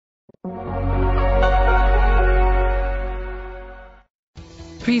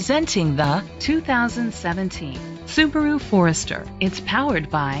Presenting the 2017 Subaru Forester. It's powered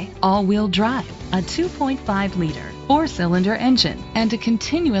by all-wheel drive, a 2.5-liter four-cylinder engine, and a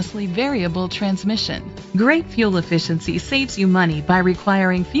continuously variable transmission. Great fuel efficiency saves you money by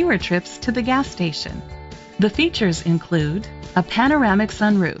requiring fewer trips to the gas station. The features include a panoramic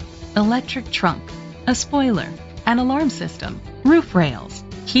sunroof, electric trunk, a spoiler, an alarm system, roof rails,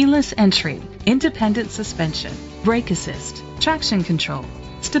 keyless entry, independent suspension, brake assist, traction control,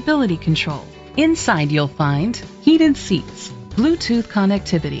 stability control. Inside you'll find heated seats, Bluetooth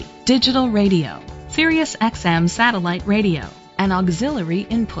connectivity, digital radio, Sirius XM satellite radio, an auxiliary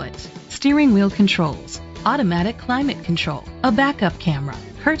input, steering wheel controls, automatic climate control, a backup camera,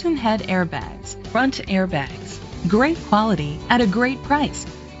 curtain head airbags, front airbags. Great quality at a great price.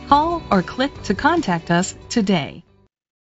 Call or click to contact us today.